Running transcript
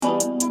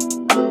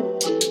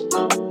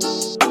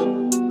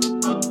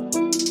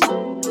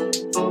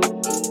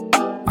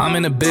I'm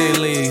in the big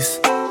leagues,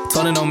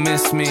 told her don't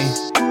miss me.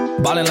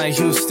 Ballin' like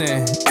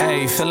Houston,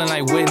 ayy, feeling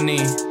like Whitney.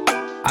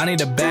 I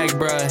need a bag,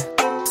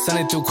 bruh, send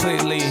it through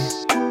quickly.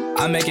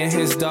 I'm making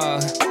his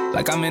dog,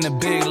 like I'm in the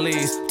big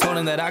leagues. Told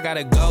him that I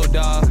gotta go,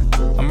 dog.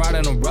 I'm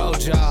riding the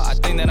road, y'all. I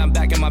think that I'm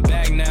back in my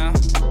bag now.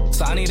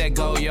 So I need that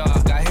go,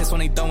 y'all. Got hits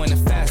when he throwing the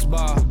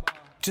fastball.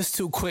 Just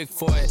too quick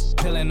for it,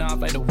 peeling off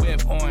like the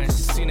whip orange.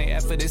 Seen they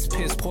effort, this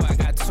piss poor. I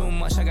got too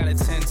much, I gotta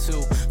tend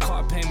to.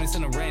 Car payments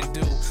and the rent due.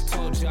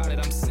 Told y'all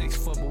that I'm 6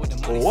 foot, but with the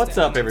money. What's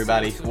up,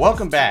 everybody?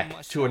 Welcome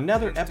back to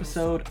another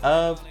episode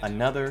of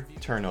Another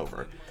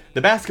Turnover,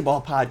 the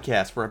basketball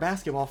podcast where a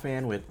basketball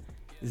fan with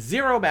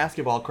zero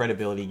basketball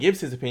credibility gives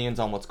his opinions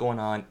on what's going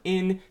on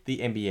in the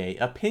NBA.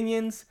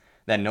 Opinions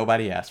that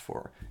nobody asked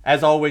for.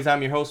 As always,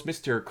 I'm your host,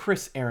 Mr.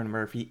 Chris Aaron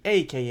Murphy,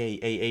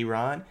 aka AA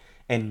Ron.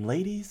 And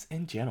ladies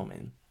and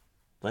gentlemen,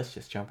 let's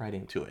just jump right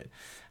into it.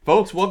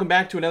 Folks, welcome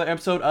back to another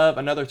episode of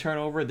Another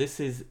Turnover. This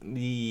is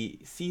the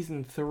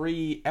Season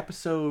 3,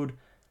 Episode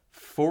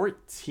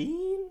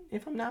 14,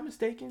 if I'm not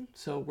mistaken.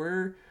 So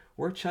we're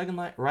chugging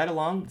right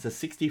along. It's the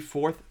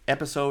 64th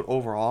episode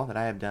overall that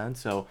I have done.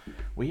 So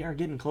we are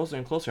getting closer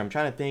and closer. I'm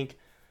trying to think.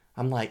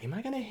 I'm like, am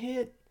I going to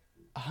hit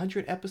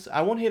 100 episodes?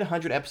 I won't hit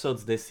 100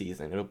 episodes this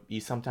season. It'll be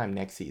sometime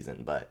next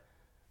season, but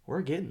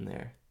we're getting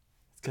there.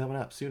 Coming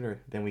up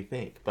sooner than we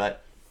think.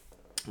 But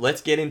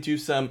let's get into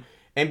some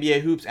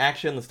NBA hoops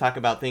action. Let's talk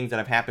about things that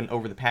have happened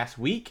over the past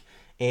week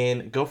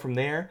and go from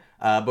there.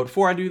 But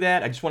before I do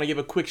that, I just want to give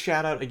a quick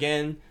shout out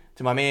again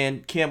to my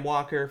man Cameron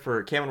Walker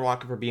for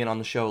being on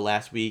the show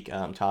last week,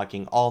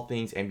 talking all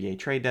things NBA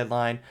trade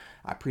deadline.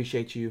 I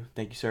appreciate you.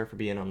 Thank you, sir, for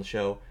being on the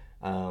show.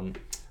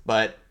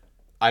 But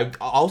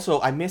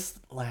I missed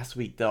last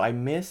week though. I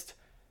missed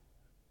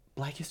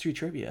Black History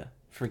Trivia.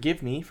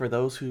 Forgive me for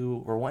those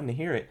who were wanting to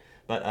hear it.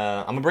 But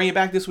I'm going to bring it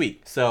back this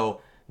week.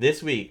 So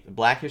this week, the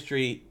Black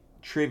History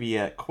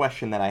Trivia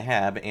question that I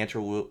have,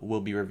 answer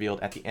will be revealed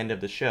at the end of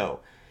the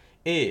show,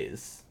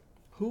 is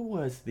who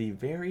was the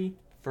very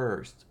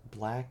first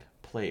black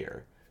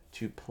player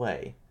to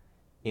play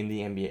in the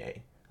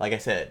NBA? Like I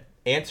said,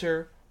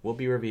 answer will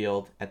be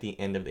revealed at the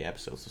end of the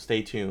episode. So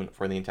stay tuned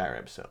for the entire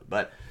episode.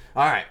 But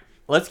all right,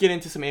 let's get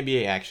into some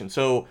NBA action.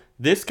 So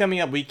this coming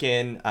up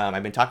weekend,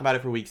 I've been talking about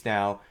it for weeks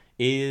now,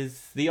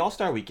 is the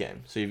All-Star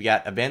Weekend. So you've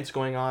got events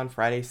going on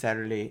Friday,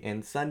 Saturday,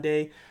 and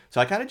Sunday. So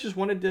I kind of just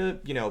wanted to,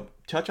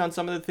 touch on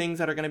some of the things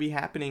that are going to be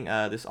happening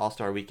this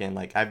All-Star Weekend.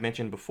 Like I've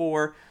mentioned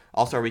before,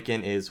 All-Star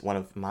Weekend is one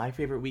of my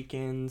favorite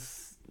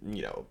weekends,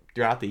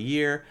 throughout the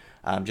year.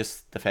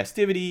 Just the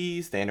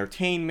festivities, the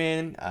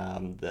entertainment,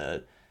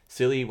 the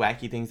silly,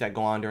 wacky things that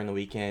go on during the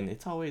weekend.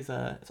 It's always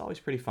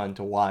pretty fun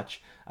to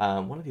watch.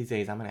 One of these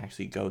days, I'm gonna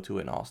actually go to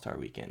an All-Star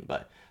Weekend.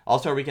 But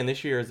All-Star Weekend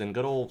this year is in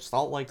good old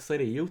Salt Lake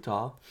City,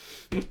 Utah.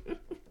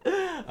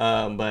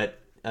 One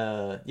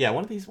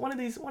of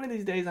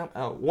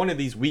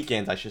these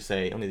weekends, I should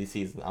say, one of these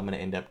seasons, I'm gonna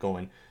end up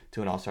going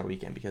to an All-Star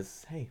Weekend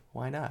because hey,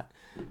 why not?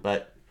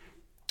 But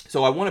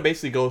so I want to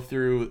basically go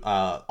through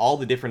all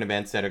the different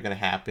events that are gonna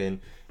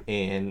happen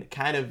and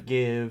kind of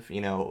give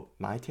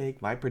my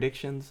take, my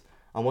predictions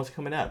on what's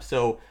coming up.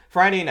 So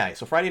Friday night.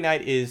 So Friday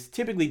night is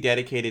typically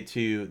dedicated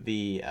to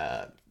the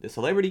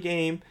celebrity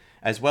game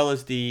as well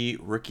as the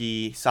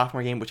rookie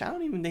sophomore game, which I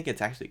don't even think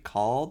it's actually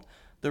called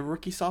the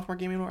rookie sophomore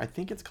game anymore. I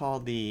think it's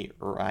called the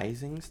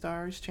Rising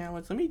Stars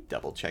Challenge. Let me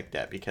double check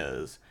that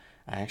because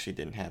I actually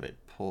didn't have it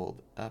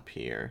pulled up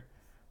here.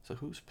 So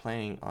who's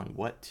playing on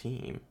what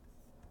team?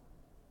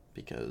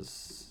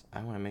 Because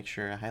I want to make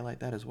sure I highlight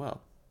that as well.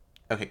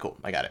 Okay, cool.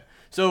 I got it.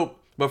 So,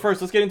 but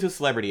first, let's get into the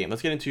celebrity game.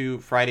 Let's get into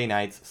Friday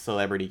night's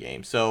celebrity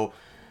game. So,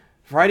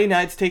 Friday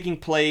night's taking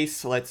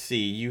place. Let's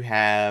see. You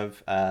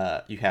have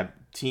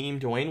Team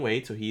Dwayne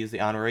Wade. So he is the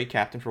honorary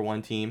captain for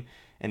one team,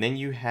 and then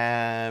you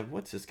have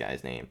what's this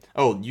guy's name?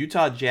 Oh,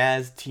 Utah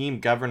Jazz team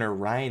governor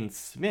Ryan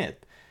Smith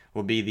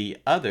will be the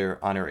other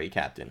honorary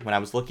captain. When I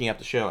was looking up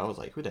the show, I was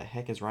like, who the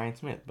heck is Ryan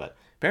Smith? But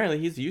apparently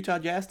he's the Utah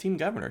Jazz team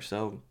governor.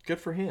 So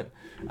good for him.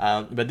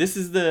 But this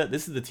is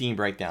the team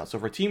breakdown. So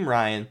for Team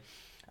Ryan,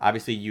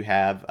 obviously, you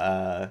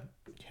have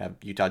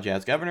Utah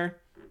Jazz governor,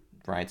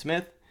 Ryan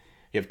Smith.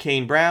 You have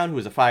Kane Brown, who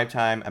is a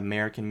 5-time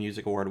American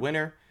Music Award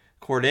winner.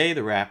 Cordae,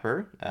 the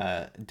rapper.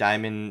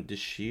 Diamond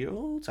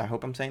DeShields, I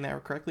hope I'm saying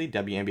that correctly.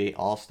 WNBA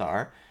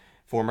All-Star.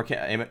 Former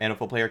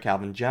NFL player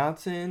Calvin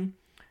Johnson.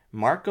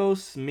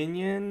 Marcos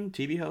Minion,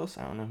 TV host.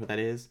 I don't know who that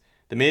is.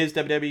 The Miz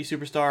WWE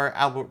superstar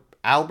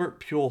Albert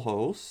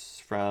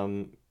Pujols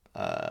from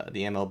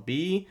the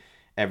MLB.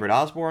 Everett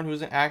Osborne,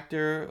 who's an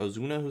actor.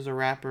 Ozuna, who's a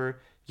rapper.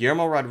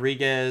 Guillermo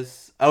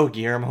Rodriguez. Oh,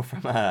 Guillermo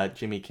from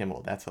Jimmy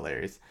Kimmel. That's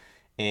hilarious.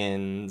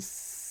 And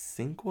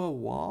Cinqua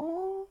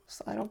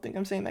Walls? I don't think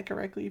I'm saying that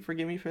correctly.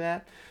 Forgive me for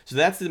that. So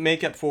that's the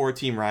makeup for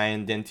Team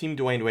Ryan. Then Team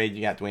Dwayne Wade,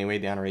 you got Dwayne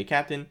Wade, the honorary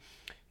captain.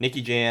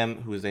 Nicky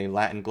Jam, who is a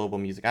Latin global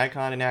music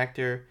icon and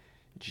actor.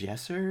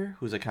 Jesser,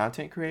 who's a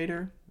content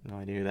creator. No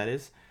idea who that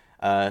is.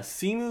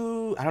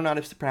 Simu, I don't know how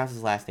to pronounce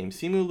his last name.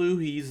 Simu Liu,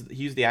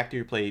 he's the actor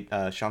who played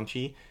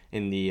Shang-Chi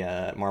in the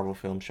Marvel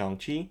film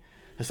Shang-Chi.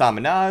 Hassan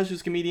Minaj,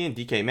 who's a comedian,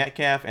 DK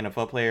Metcalf,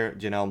 NFL player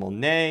Janelle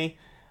Monáe,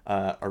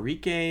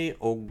 Arike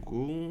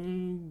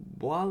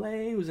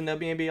Ogunbowale, who's an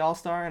WNBA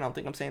All-Star, and I don't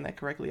think I'm saying that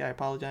correctly, I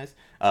apologize.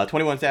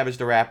 21 Savage,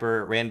 the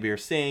rapper, Ranveer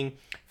Singh,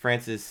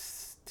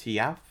 Francis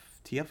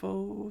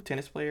Tiafo,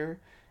 tennis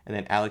player, and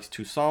then Alex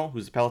Toussaint,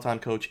 who's a Peloton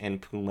coach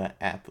and Puma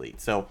athlete.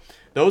 So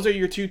those are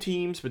your two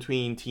teams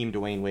between Team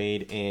Dwayne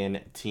Wade and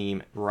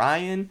Team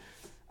Ryan.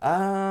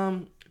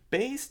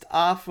 Based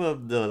off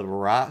of the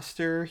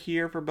roster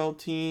here for both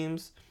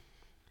teams,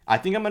 I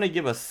think I'm going to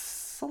give a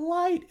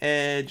slight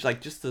edge,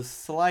 like just a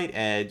slight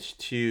edge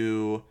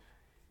to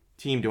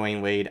Team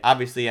Dwayne Wade.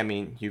 Obviously, I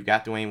mean, you've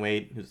got Dwayne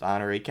Wade, who's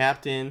honorary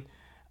captain.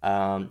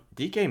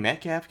 DK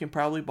Metcalf can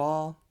probably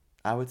ball,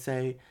 I would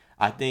say.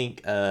 I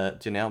think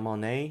Janelle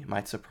Monáe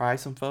might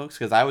surprise some folks,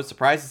 because I was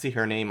surprised to see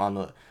her name on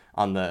the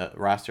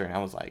roster, and I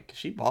was like,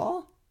 she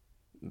ball?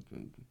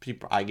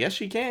 I guess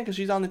she can, because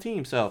she's on the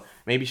team, so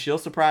maybe she'll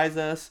surprise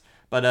us.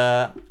 But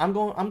I'm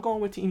going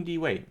with Team D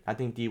Wade. I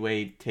think D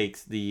Wade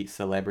takes the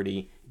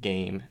celebrity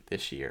game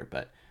this year,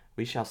 but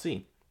we shall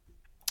see.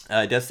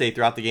 It does say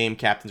throughout the game,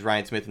 captains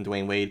Ryan Smith and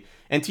Dwayne Wade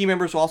and team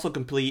members will also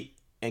compete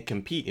in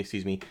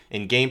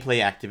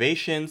gameplay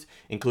activations,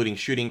 including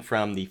shooting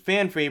from the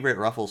fan favorite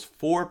Ruffles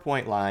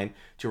 4-point line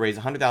to raise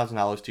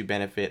 $100,000 to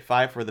benefit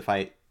five for the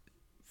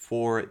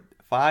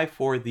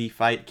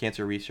Fight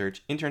Cancer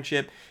Research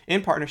Internship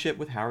in partnership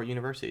with Howard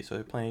University. So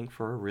they're playing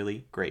for a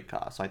really great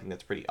cause. So I think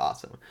that's pretty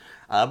awesome.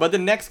 But the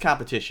next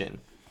competition,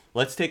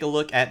 let's take a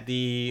look at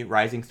the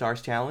Rising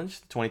Stars Challenge,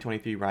 the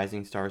 2023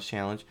 Rising Stars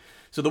Challenge.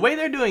 So the way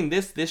they're doing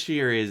this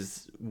year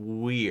is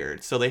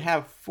weird. So they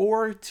have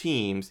 4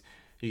 teams.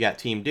 You got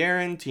Team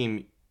Darren,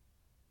 Team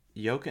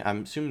Joachim.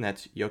 I'm assuming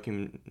that's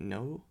Joachim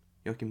Noah.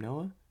 How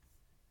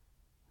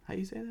do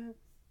you say that?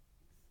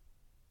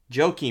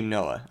 Joakim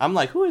Noah. I'm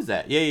like, who is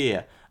that?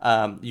 Yeah.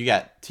 You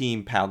got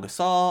Team Pau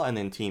Gasol and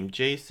then Team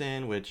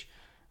Jason, which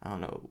I don't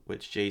know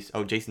which Jason.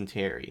 Oh, Jason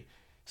Terry.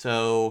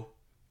 So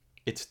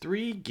it's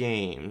 3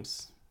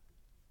 games.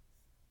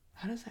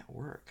 How does that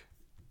work?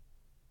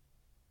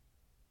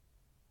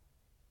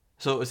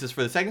 So it says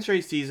for the second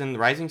straight season, the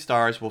Rising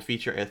Stars will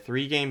feature a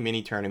 3-game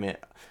mini tournament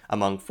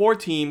among 4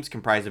 teams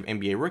comprised of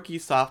NBA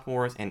rookies,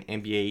 sophomores, and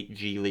NBA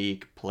G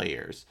League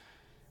players.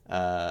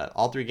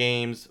 All 3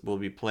 games will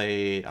be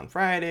played on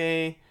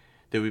Friday.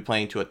 They'll be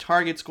playing to a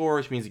target score,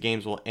 which means the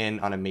games will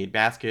end on a made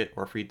basket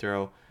or free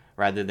throw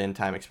rather than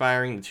time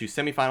expiring. The 2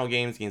 semifinal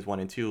games, games 1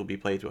 and 2, will be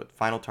played to a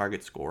final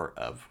target score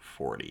of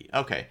 40.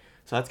 Okay,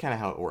 so that's kind of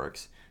how it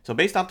works. So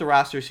based off the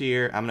rosters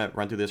here, I'm going to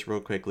run through this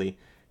real quickly.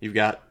 You've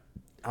got,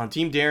 on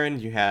Team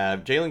Darren, you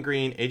have Jalen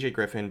Green, AJ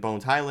Griffin,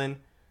 Bones Highland,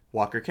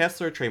 Walker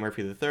Kessler, Trey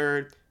Murphy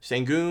III,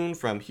 Sengun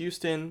from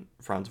Houston,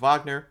 Franz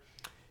Wagner.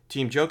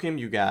 Team Joachim,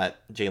 you got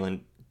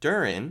Jalen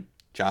Duren,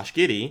 Josh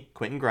Giddey,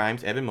 Quentin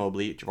Grimes, Evan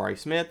Mobley, Jabari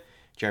Smith,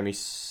 Jeremy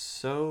Sochan.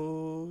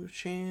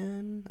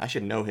 I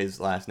should know his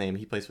last name.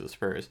 He plays for the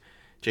Spurs.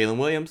 Jalen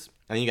Williams.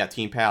 And then you got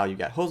Team Pal. You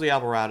got Jose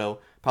Alvarado,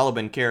 Paulo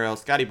Banchero,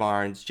 Scotty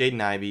Barnes, Jaden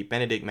Ivey,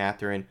 Benedict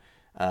Mathurin,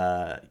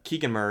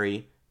 Keegan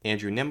Murray,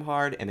 Andrew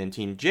Nimhard. And then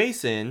Team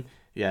Jason,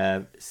 you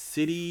have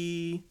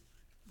City.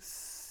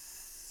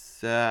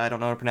 I don't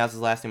know how to pronounce his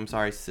last name. I'm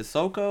sorry.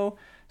 Sissoko.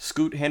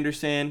 Scoot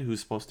Henderson,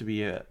 who's supposed to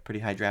be a pretty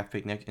high draft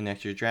pick in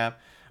next year's draft.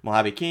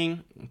 Mojave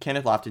King,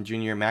 Kenneth Lofton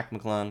Jr., Mac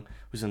McClung,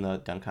 who's in the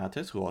dunk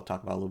contest, who I'll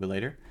talk about a little bit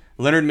later.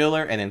 Leonard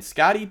Miller, and then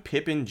Scottie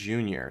Pippen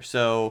Jr.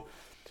 So,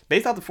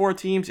 based off the 4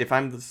 teams, if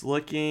I'm just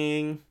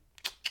looking,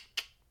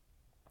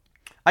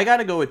 I got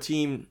to go with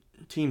Team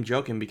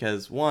Joachim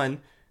because, one,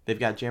 they've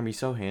got Jeremy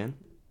Sohan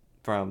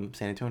from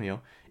San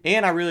Antonio,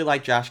 and I really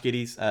like Josh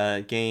Giddey's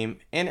game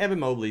and Evan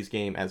Mobley's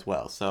game as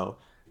well. So,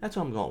 that's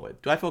what I'm going with.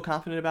 Do I feel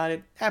confident about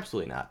it?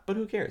 Absolutely not. But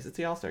who cares? It's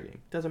the All-Star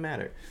game. It doesn't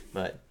matter.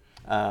 But,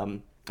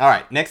 all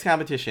right, next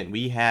competition.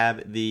 We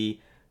have the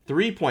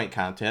 3-point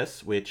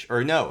contest, we have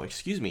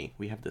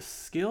the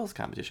skills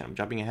competition. I'm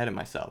jumping ahead of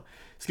myself.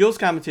 Skills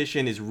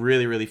competition is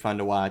really, really fun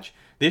to watch.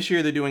 This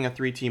year they're doing a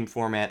 3-team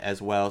format as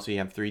well, so you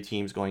have 3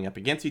 teams going up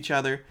against each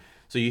other.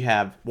 So you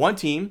have one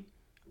team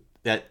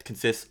that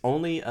consists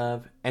only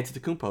of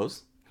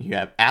Antetokounmpos. You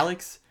have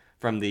Alex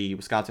from the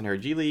Wisconsin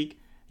Herd G League,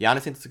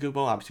 Giannis Antetokounmpo,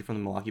 obviously from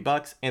the Milwaukee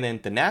Bucks, and then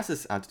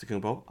Thanasis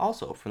Antetokounmpo,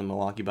 also from the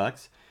Milwaukee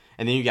Bucks.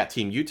 And then you got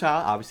Team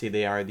Utah. Obviously,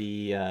 they are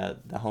the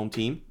home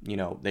team. You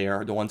know, they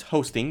are the ones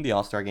hosting the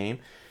All-Star game.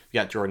 You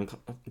got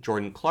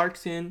Jordan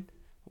Clarkson,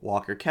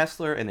 Walker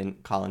Kessler, and then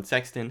Colin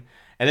Sexton.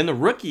 And then the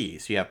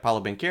rookies, you have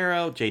Paulo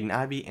Banchero, Jaden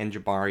Ivey, and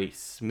Jabari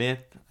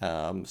Smith.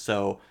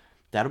 So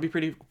that'll be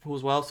pretty cool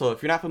as well. So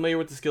if you're not familiar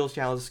with the Skills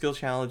Challenge is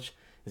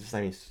just,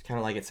 it's kind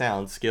of like it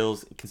sounds.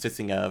 Skills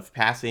consisting of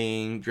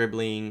passing,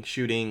 dribbling,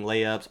 shooting,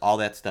 layups, all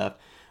that stuff.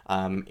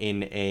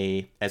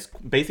 As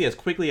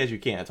quickly as you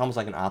can. It's almost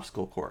like an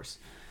obstacle course.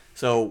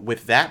 So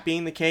with that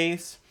being the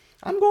case,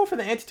 I'm going for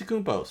the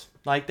Antetokounmpos.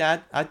 Like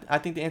that, I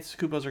think the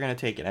Antetokounmpos are going to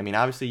take it. I mean,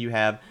 obviously you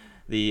have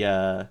the,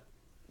 Giannis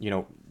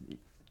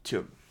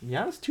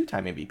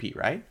 2-time MVP,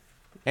 right?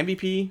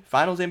 MVP,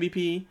 Finals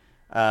MVP.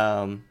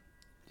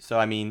 So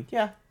I mean,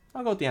 yeah,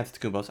 I'll go with the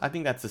Antetokounmpo. I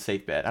think that's a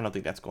safe bet. I don't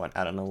think that's going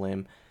out on a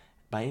limb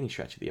by any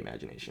stretch of the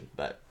imagination.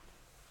 But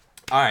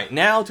all right,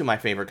 now to my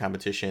favorite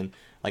competition.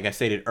 Like I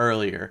stated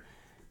earlier,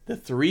 the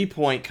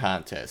three-point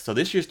contest. So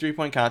this year's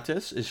three-point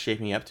contest is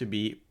shaping up to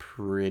be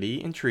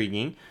pretty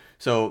intriguing.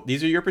 So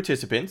these are your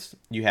participants.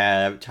 You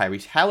have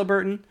Tyrese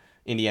Halliburton,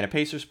 Indiana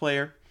Pacers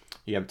player.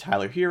 You have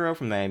Tyler Hero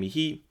from the Miami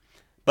Heat.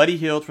 Buddy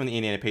Hield from the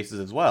Indiana Pacers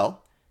as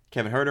well.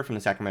 Kevin Huerter from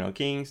the Sacramento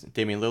Kings.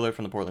 Damian Lillard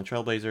from the Portland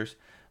Trailblazers.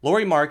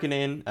 Lauri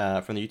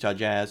Markkanen from the Utah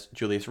Jazz.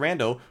 Julius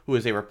Randle, who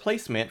is a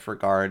replacement for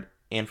guard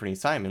Anthony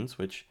Simons,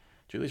 which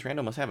Julius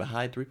Randle must have a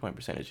high three-point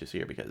percentage this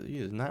year because he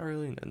is not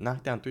really a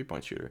knockdown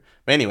three-point shooter.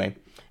 But anyway,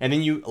 and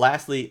then you,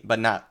 lastly,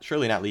 but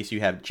surely not least, you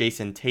have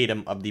Jason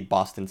Tatum of the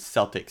Boston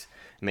Celtics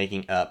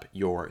making up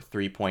your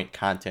three-point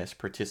contest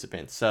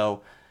participants.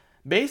 So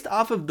based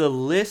off of the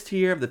list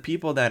here of the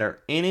people that are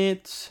in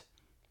it,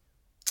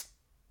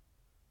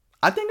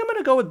 I think I'm going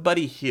to go with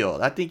Buddy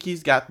Hield. I think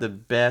he's got the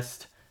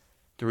best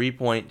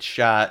three-point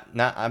shot.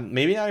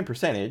 Maybe not in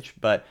percentage,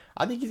 but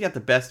I think he's got the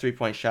best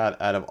three-point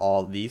shot out of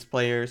all these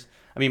players.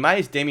 I mean, mine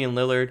is Damian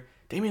Lillard.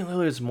 Damian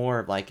Lillard is more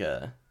of like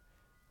a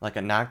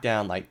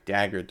knockdown, like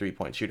dagger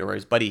three-point shooter,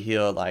 whereas Buddy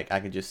Hield, like I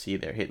could just see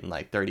they're hitting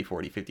like 30,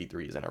 40,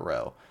 53s in a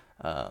row.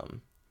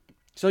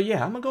 So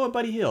yeah, I'm going to go with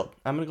Buddy Hield.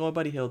 I'm going to go with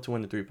Buddy Hield to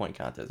win the three-point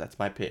contest. That's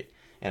my pick,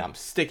 and I'm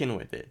sticking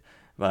with it.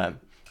 But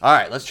all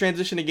right, let's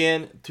transition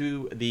again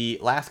to the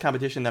last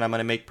competition that I'm going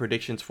to make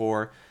predictions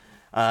for.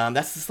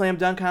 That's the slam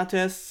dunk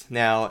contest.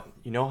 Now,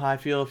 you know how I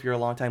feel if you're a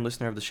longtime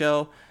listener of the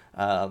show.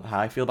 How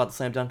I feel about the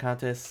slam dunk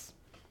contest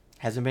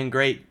hasn't been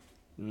great,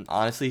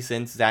 honestly,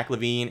 since Zach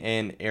LaVine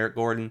and Zach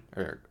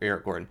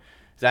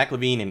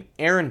LaVine and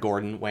Aaron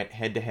Gordon went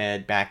head to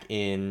head back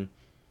in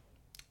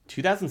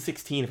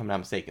 2016, if I'm not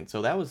mistaken.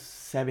 So that was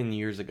 7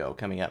 years ago,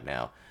 coming up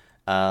now.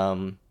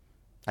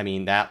 I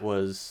mean, that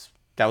was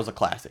a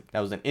classic.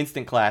 That was an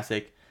instant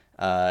classic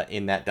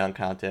in that dunk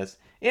contest.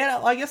 And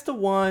I guess the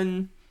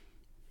one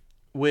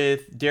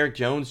with Derrick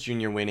Jones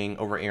Jr. winning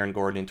over Aaron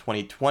Gordon in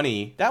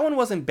 2020, that one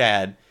wasn't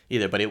bad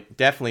either, but it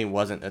definitely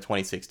wasn't a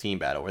 2016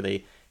 battle where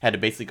they had to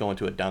basically go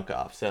into a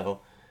dunk-off.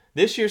 So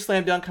this year's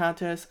slam dunk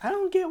contest, I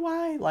don't get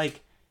why,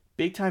 like,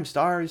 big-time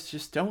stars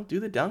just don't do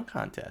the dunk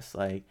contest.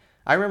 Like,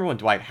 I remember when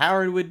Dwight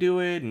Howard would do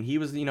it, and he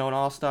was, an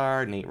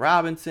all-star. Nate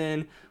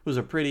Robinson was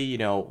a pretty,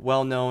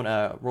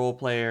 well-known role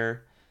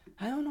player.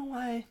 I don't know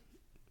why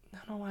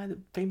the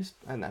famous,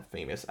 not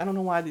famous, I don't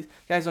know why these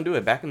guys don't do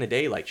it. Back in the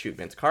day, like, shoot,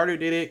 Vince Carter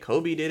did it,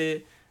 Kobe did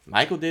it,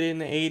 Michael did it in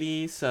the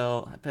 80s,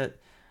 so, but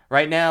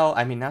right now,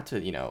 I mean, not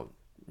to,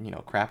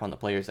 crap on the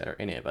players that are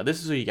in it, but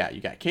this is what you got.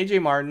 You got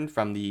KJ Martin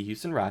from the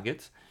Houston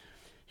Rockets.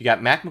 You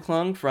got Mac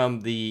McClung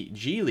from the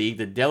G League,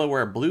 the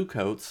Delaware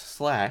Bluecoats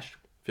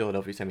 /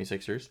 Philadelphia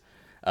 76ers.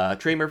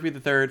 Trey Murphy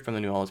III from the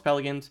New Orleans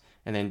Pelicans,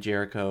 and then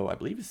Jericho, I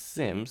believe it's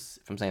Sims,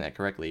 if I'm saying that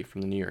correctly,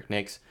 from the New York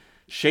Knicks.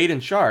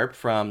 Shaedon Sharpe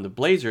from the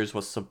Blazers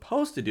was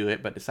supposed to do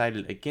it, but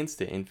decided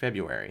against it in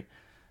February.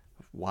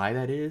 Why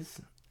that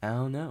is, I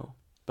don't know.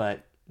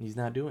 But he's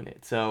not doing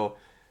it. So,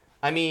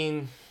 I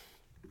mean,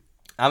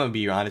 I'm going to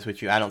be honest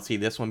with you. I don't see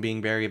this one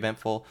being very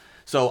eventful.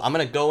 So, I'm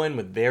going to go in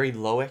with very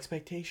low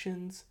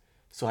expectations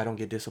so I don't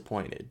get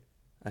disappointed.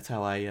 That's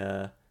how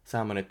I'm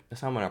going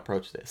to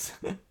approach this.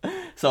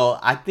 So,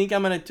 I think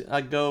I'm going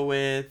to go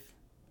with,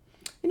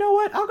 you know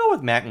what? I'll go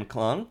with Mac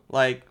McClung.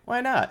 Like,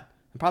 why not?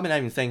 I'm probably not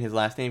even saying his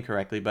last name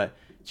correctly, but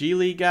G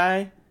League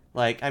guy,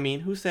 like, I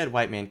mean, who said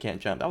white man can't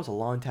jump? That was a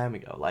long time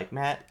ago. Like,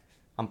 Matt,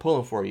 I'm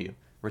pulling for you.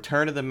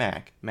 Return of the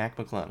Mac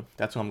McClung.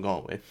 That's what I'm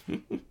going with.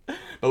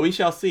 But we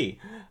shall see.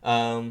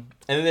 And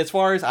then as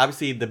far as,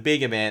 obviously, the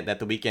big event that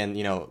the weekend,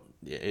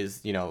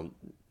 is,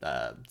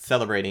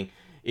 celebrating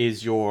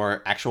is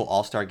your actual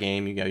All-Star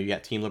game. You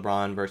got Team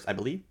LeBron versus, I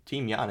believe,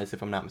 Team Giannis,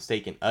 if I'm not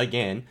mistaken,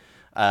 again.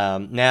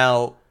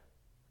 Now,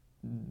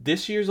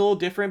 this year's a little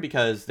different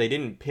because they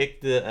didn't pick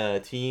the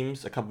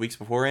teams a couple weeks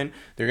beforehand.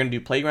 They're going to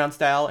do playground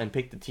style and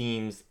pick the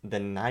teams the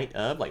night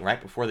of, like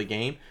right before the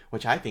game,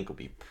 which I think will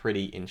be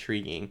pretty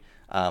intriguing.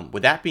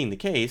 With that being the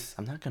case,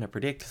 I'm not going to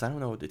predict because I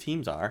don't know what the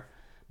teams are.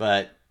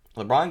 But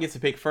LeBron gets to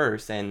pick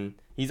first, and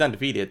he's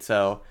undefeated.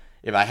 So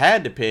if I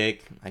had to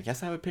pick, I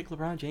guess I would pick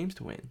LeBron James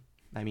to win.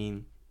 I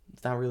mean,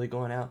 it's not really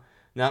going out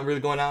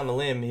on a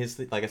limb.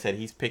 Like I said,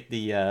 he's picked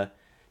the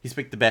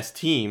best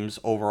teams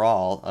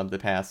overall of the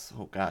past,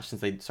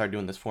 since they started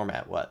doing this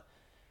format,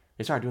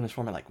 They started doing this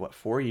format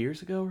 4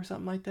 years ago or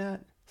something like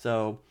that?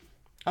 So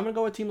I'm going to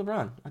go with Team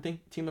LeBron. I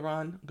think Team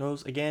LeBron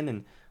goes again,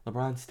 and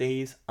LeBron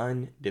stays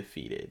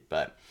undefeated.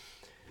 But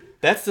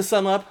that's to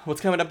sum up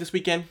what's coming up this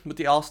weekend with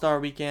the All-Star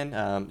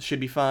Weekend.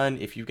 Should be fun.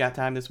 If you've got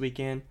time this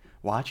weekend,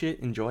 watch it,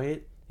 enjoy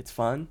it. It's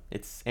fun,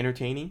 it's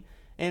entertaining,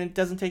 and it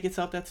doesn't take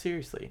itself that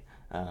seriously.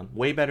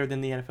 Way better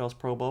than the NFL's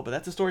Pro Bowl, but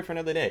that's a story for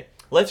another day.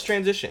 Let's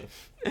transition.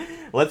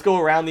 Let's go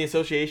around the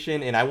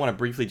association, and I want to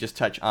briefly just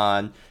touch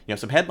on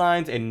some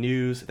headlines and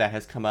news that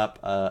has come up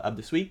of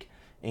this week,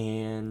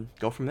 and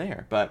go from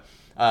there. But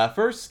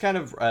first, kind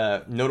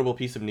of notable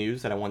piece of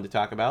news that I wanted to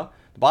talk about: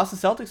 the Boston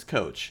Celtics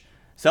coach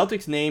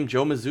Celtics named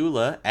Joe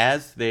Mazzulla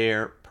as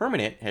their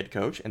permanent head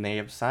coach, and they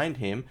have signed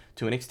him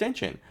to an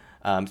extension.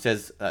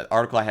 Says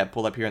article I have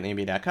pulled up here on the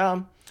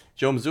NBA.com.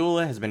 Joe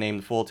Mazzulla has been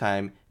named the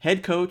full-time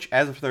head coach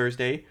as of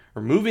Thursday,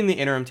 removing the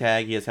interim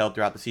tag he has held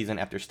throughout the season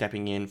after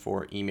stepping in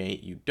for Ime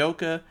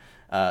Udoka.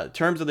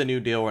 Terms of the new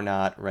deal were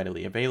not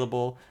readily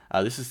available.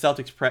 This is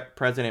Celtics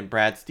president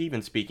Brad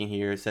Stevens speaking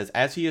here. It says,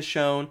 as he has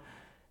shown,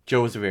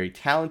 Joe is a very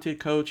talented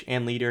coach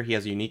and leader. He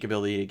has a unique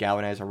ability to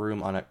galvanize a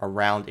room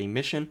around a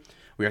mission.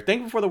 We are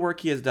thankful for the work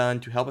he has done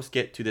to help us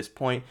get to this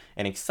point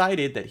and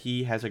excited that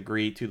he has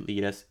agreed to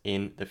lead us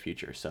in the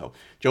future. So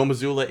Joe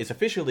Mazzulla is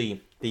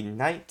officially the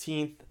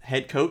 19th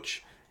head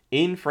coach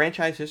in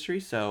franchise history.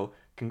 So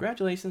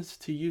congratulations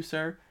to you,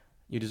 sir.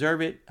 You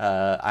deserve it.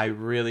 I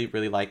really,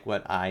 really like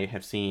what I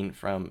have seen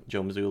from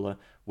Joe Mazzulla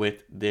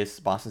with this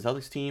Boston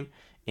Celtics team.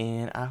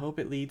 And I hope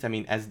it leads. I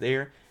mean, as they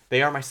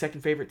are my second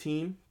favorite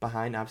team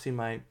behind, obviously,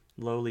 my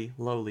lowly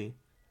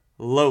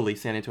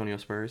San Antonio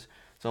Spurs.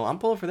 So I'm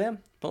pulling for them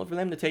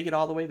to take it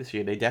all the way this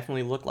year. They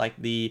definitely look like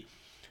the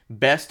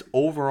best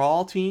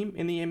overall team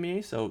in the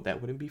NBA, so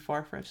that wouldn't be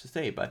far-fetched to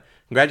say. But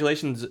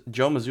congratulations,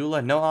 Joe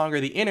Mazzulla, no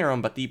longer the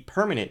interim, but the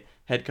permanent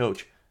head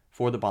coach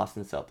for the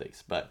Boston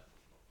Celtics. But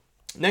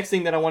next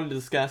thing that I wanted to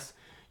discuss,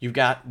 you've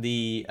got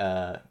the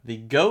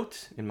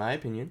GOAT, in my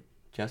opinion,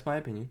 just my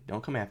opinion,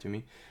 don't come after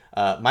me.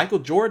 Michael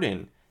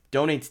Jordan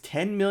donates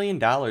 $10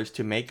 million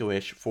to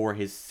Make-A-Wish for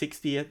his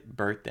 60th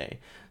birthday.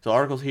 So the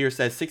article here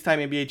says 6-time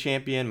NBA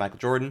champion Michael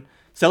Jordan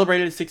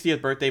celebrated his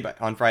 60th birthday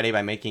on Friday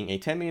by making a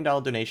 $10 million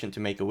donation to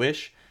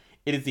Make-A-Wish.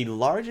 It is the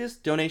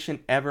largest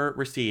donation ever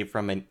received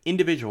from an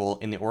individual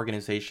in the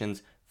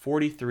organization's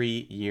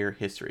 43-year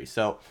history.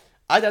 So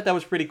I thought that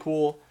was pretty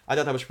cool. I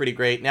thought that was pretty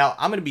great. Now,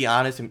 I'm going to be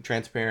honest and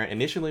transparent.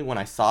 Initially, when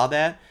I saw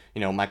that,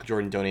 Michael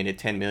Jordan donated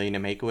 $10 million to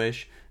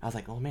Make-A-Wish, I was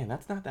like, oh man,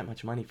 that's not that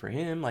much money for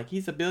him. Like,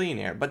 he's a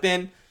billionaire. But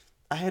then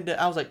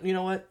I was like, you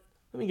know what?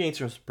 Let me gain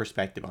some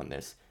perspective on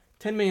this.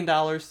 $10 million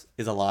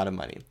is a lot of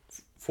money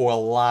for a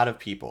lot of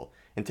people.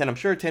 And I'm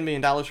sure $10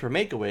 million for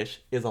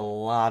Make-A-Wish is a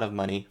lot of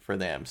money for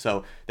them.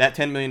 So that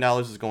 $10 million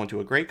is going to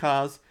a great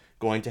cause,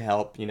 going to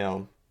help,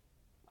 kids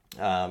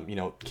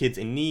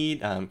in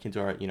need, kids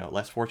who are,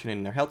 less fortunate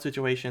in their health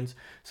situations.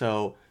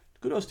 So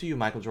kudos to you,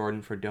 Michael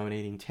Jordan, for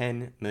donating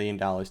 $10 million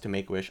to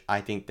Make-A-Wish.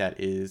 I think that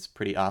is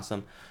pretty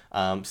awesome.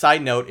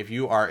 Side note, if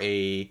you are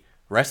a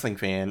wrestling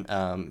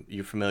fan,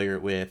 you're familiar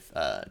with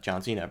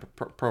John Cena,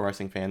 pro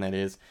wrestling fan that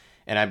is,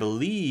 and I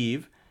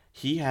believe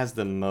he has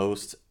the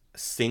most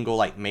single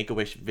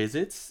Make-A-Wish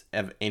visits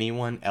of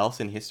anyone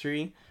else in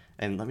history.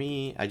 And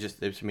it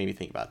just made me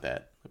think about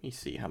that. Let me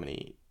see how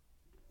many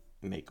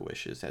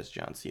Make-A-Wishes has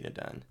John Cena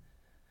done.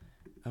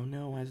 Oh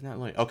no, why is it not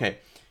loading? Okay,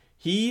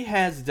 he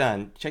has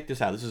done, check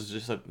this out, this is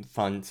just a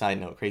fun side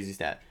note, crazy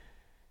stat.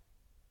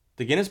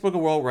 The Guinness Book of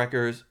World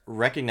Records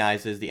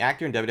recognizes the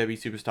actor and WWE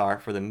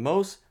superstar for the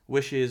most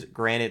wishes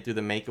granted through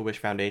the Make-A-Wish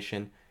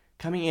Foundation,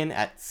 coming in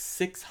at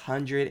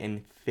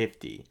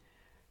 650.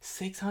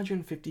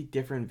 650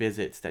 different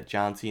visits that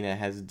John Cena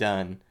has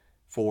done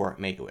for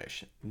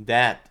Make-A-Wish.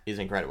 That is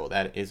incredible.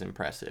 That is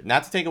impressive.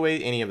 Not to take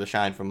away any of the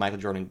shine from Michael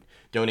Jordan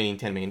donating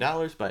 $10 million,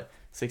 but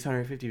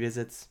 650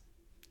 visits,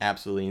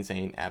 absolutely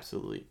insane,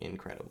 absolutely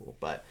incredible.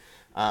 But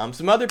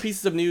some other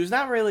pieces of news,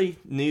 not really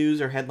news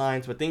or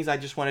headlines, but things I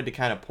just wanted to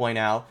kind of point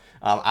out.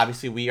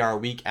 Obviously, we are a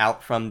week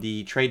out from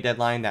the trade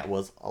deadline that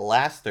was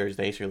last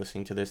Thursday, so you're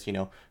listening to this,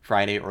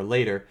 Friday or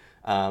later.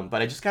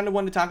 But I just kind of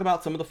wanted to talk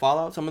about some of the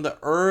fallout, some of the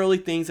early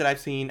things that I've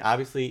seen.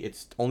 Obviously,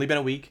 it's only been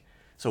a week,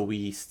 so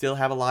we still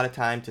have a lot of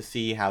time to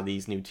see how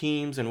these new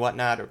teams and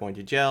whatnot are going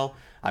to gel.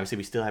 Obviously,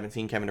 we still haven't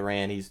seen Kevin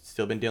Durant. He's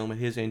still been dealing with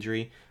his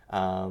injury.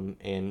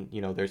 And,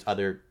 there's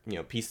other,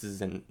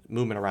 pieces and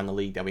movement around the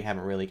league that we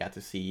haven't really got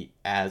to see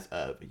as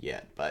of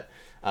yet. But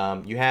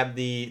you have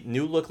the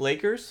new look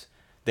Lakers.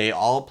 They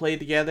all played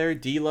together.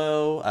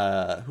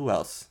 D'Lo, who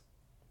else?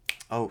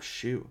 Oh,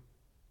 shoot.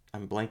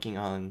 I'm blanking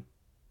on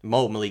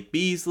Malik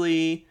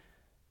Beasley.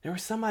 There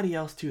was somebody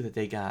else, too, that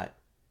they got.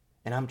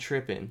 And I'm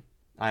tripping.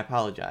 I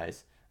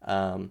apologize.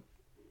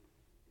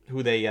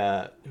 Who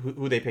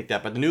they picked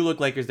up. But the new look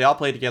Lakers, they all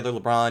played together.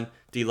 LeBron,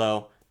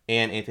 D'Lo,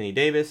 and Anthony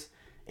Davis.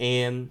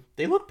 And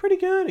they look pretty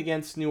good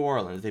against New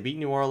Orleans. They beat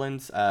New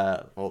Orleans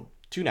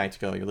 2 nights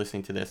ago. You're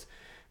listening to this.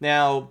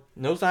 Now,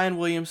 no Zion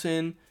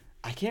Williamson.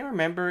 I can't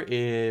remember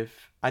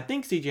if... I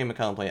think C.J.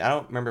 McCollum played. I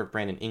don't remember if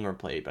Brandon Ingram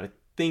played, but I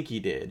think he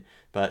did.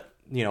 But,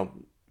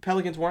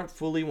 Pelicans weren't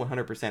fully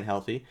 100%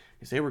 healthy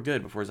because they were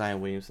good before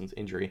Zion Williamson's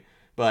injury.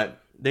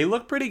 But they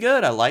look pretty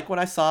good. I like what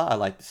I saw. I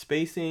like the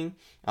spacing.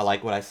 I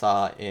like what I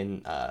saw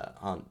in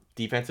on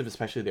defensive,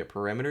 especially their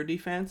perimeter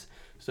defense.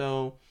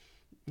 So,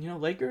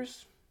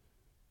 Lakers...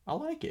 I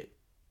like it.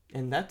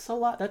 And that's a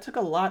lot. That took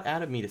a lot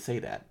out of me to say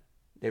that.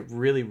 It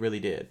really,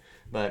 really did.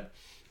 But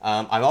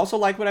I also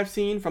like what I've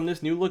seen from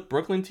this new look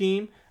Brooklyn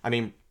team. I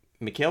mean,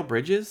 Mikal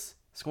Bridges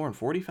scoring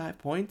 45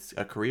 points,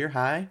 a career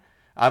high.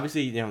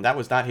 Obviously, that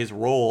was not his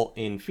role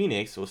in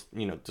Phoenix, was,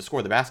 to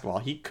score the basketball.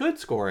 He could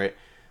score it,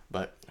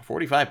 but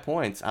 45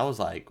 points, I was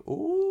like,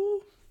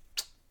 ooh,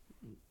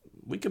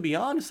 we could be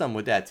on to something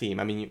with that team.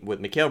 I mean,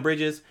 with Mikal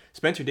Bridges,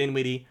 Spencer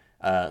Dinwiddie,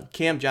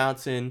 Cam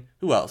Johnson,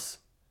 who else?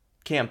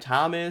 Cam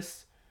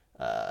Thomas.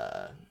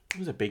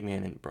 Who's a big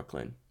man in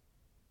Brooklyn?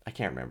 I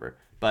can't remember.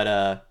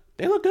 But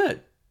they look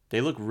good.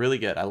 They look really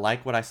good. I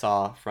like what I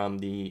saw from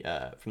the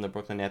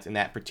Brooklyn Nets in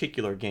that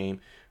particular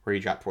game where he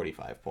dropped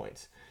 45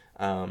 points.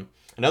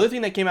 Another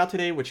thing that came out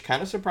today, which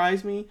kind of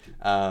surprised me,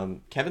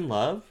 Kevin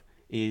Love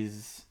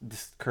is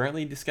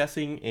currently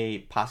discussing a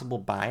possible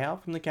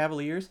buyout from the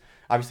Cavaliers.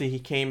 Obviously, he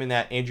came in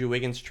that Andrew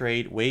Wiggins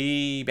trade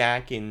way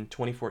back in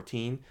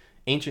 2014.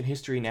 Ancient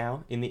history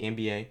now in the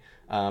NBA.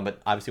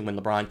 But obviously, when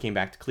LeBron came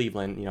back to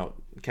Cleveland,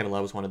 Kevin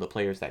Love was one of the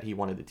players that he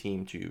wanted the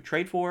team to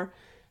trade for.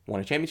 Won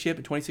a championship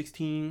in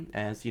 2016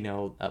 as,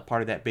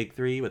 part of that big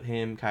three with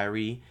him,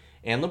 Kyrie,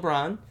 and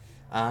LeBron.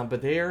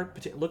 But they're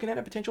looking at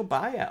a potential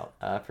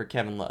buyout for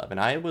Kevin Love. And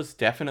I was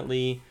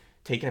definitely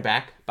taken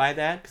aback by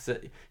that because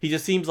he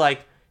seems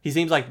like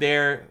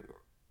they're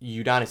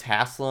Udonis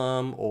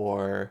Haslem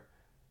or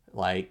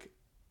like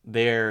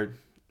they're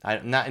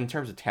not in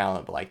terms of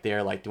talent, but like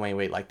they're like Dwayne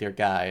Wade, like their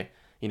guy,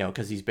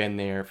 because he's been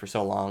there for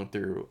so long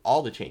through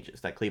all the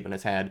changes that Cleveland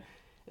has had,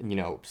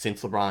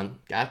 since LeBron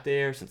got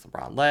there, since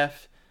LeBron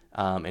left,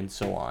 and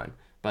so on.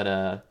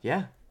 But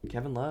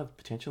Kevin Love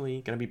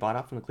potentially going to be bought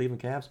out from the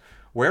Cleveland Cavs.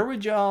 Where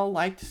would y'all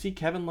like to see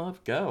Kevin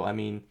Love go? I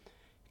mean,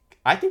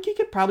 I think he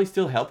could probably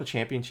still help a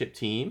championship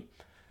team.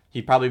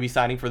 He'd probably be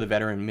signing for the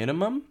veteran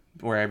minimum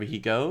wherever he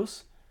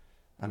goes.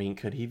 I mean,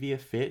 could he be a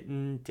fit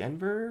in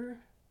Denver?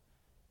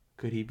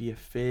 Could he be a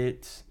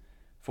fit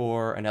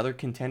for another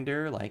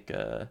contender like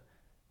a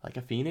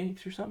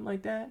Phoenix or something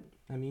like that?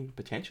 I mean,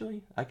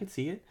 potentially, I could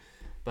see it.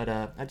 But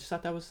I just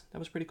thought that was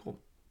pretty cool.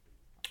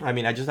 I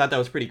mean, I just thought that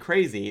was pretty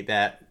crazy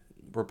that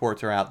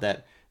reports are out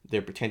that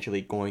they're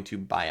potentially going to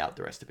buy out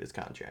the rest of his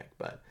contract.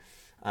 But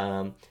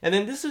and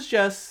then this is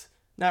just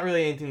not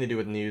really anything to do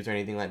with news or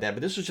anything like that,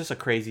 but this was just a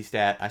crazy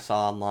stat I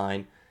saw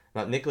online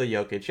about Nikola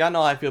Jokic. Y'all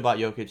know how I feel about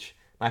Jokic,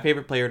 my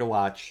favorite player to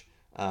watch.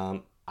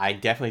 I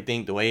definitely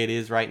think the way it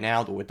is right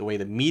now, with the way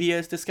the media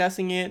is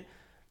discussing it,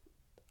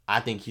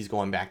 I think he's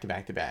going back to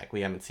back to back. We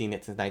haven't seen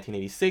it since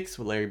 1986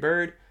 with Larry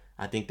Bird.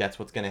 I think that's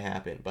what's going to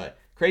happen. But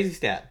crazy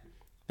stat.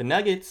 The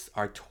Nuggets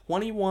are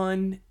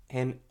 21-0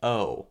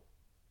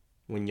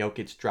 when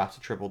Jokic drops a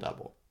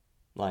triple-double.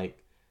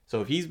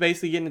 So if he's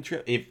basically getting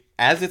if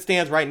as it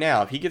stands right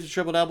now, if he gets a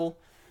triple-double,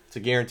 it's a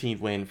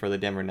guaranteed win for the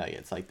Denver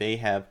Nuggets. They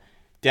have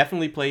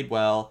definitely played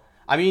well.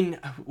 I mean,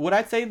 would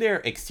I say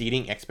they're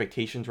exceeding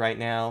expectations right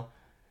now?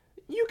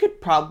 You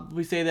could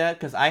probably say that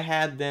because I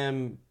had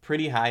them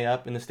pretty high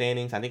up in the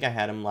standings. I think I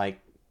had them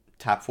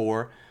top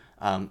 4.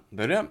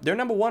 But they're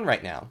number 1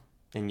 right now.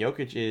 And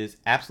Jokic is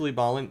absolutely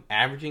balling,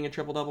 averaging a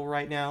triple-double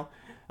right now.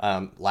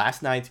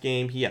 Last night's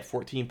game, he had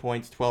 14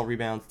 points, 12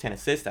 rebounds, 10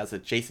 assists. That's a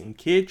Jason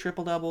Kidd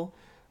triple-double,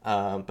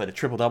 but a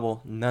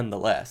triple-double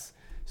nonetheless.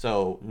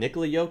 So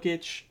Nikola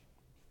Jokic,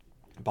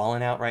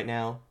 balling out right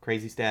now,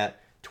 crazy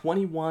stat,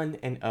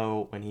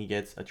 21-0 when he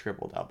gets a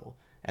triple-double.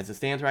 As it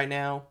stands right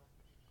now,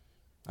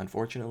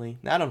 unfortunately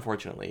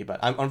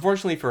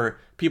for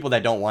people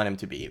that don't want him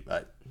to be,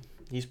 but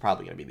he's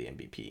probably going to be the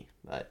MVP.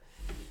 But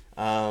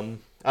all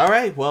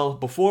right, well,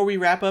 before we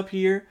wrap up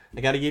here,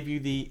 I got to give you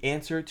the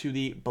answer to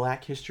the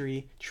Black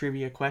History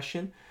Trivia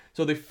question.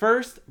 So the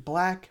first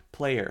black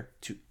player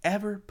to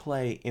ever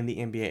play in the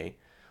NBA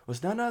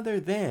was none other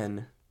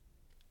than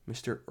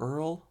Mr.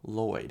 Earl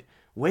Lloyd,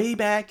 way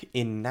back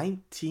in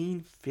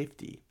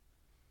 1950.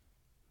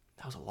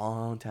 That was a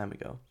long time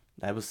ago.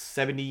 That was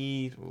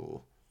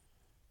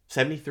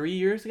 73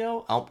 years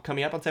ago?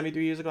 Coming up on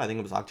 73 years ago. I think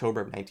it was October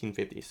of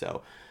 1950.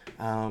 So,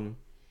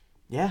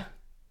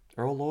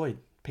 Earl Lloyd,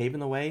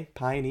 paving the way,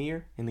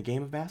 pioneer in the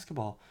game of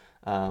basketball.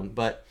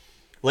 But,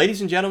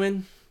 ladies and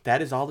gentlemen,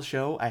 that is all the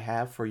show I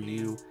have for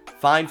you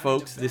fine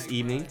folks this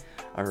evening,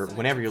 or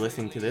whenever you're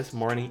listening to this,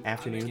 morning,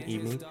 afternoon,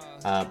 evening.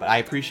 But I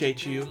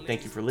appreciate you.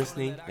 Thank you for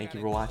listening. Thank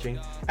you for watching.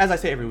 As I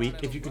say every week,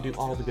 if you could do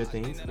all the good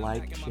things,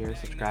 like, share,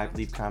 subscribe,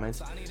 leave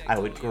comments, I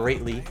would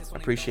greatly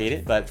appreciate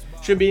it. But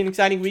should be an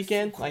exciting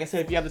weekend. Like I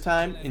said, if you have the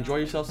time, enjoy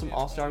yourself some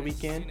All-Star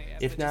Weekend.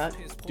 If not,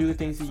 do the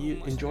things that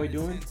you enjoy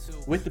doing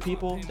with the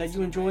people that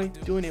you enjoy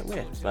doing it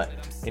with. But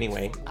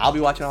anyway, I'll be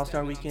watching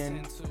All-Star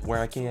Weekend where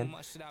I can.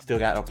 Still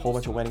got a whole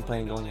bunch of wedding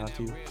planning going on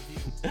too.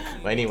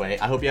 But anyway,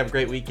 I hope you have a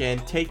great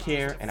weekend. Take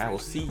care, and I will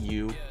see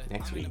you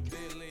next week.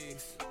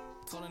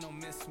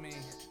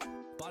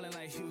 Ballin'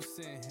 like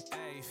Houston,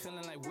 ayy,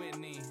 feeling like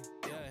Whitney.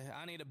 Yeah,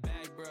 I need a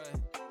bag,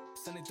 bruh.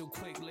 Send it through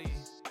quickly.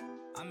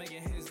 I'm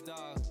making his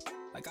dog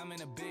like I'm in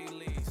the big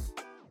leagues.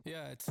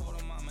 Yeah,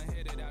 told him I'ma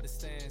hit it out of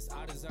stands.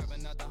 I deserve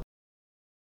another.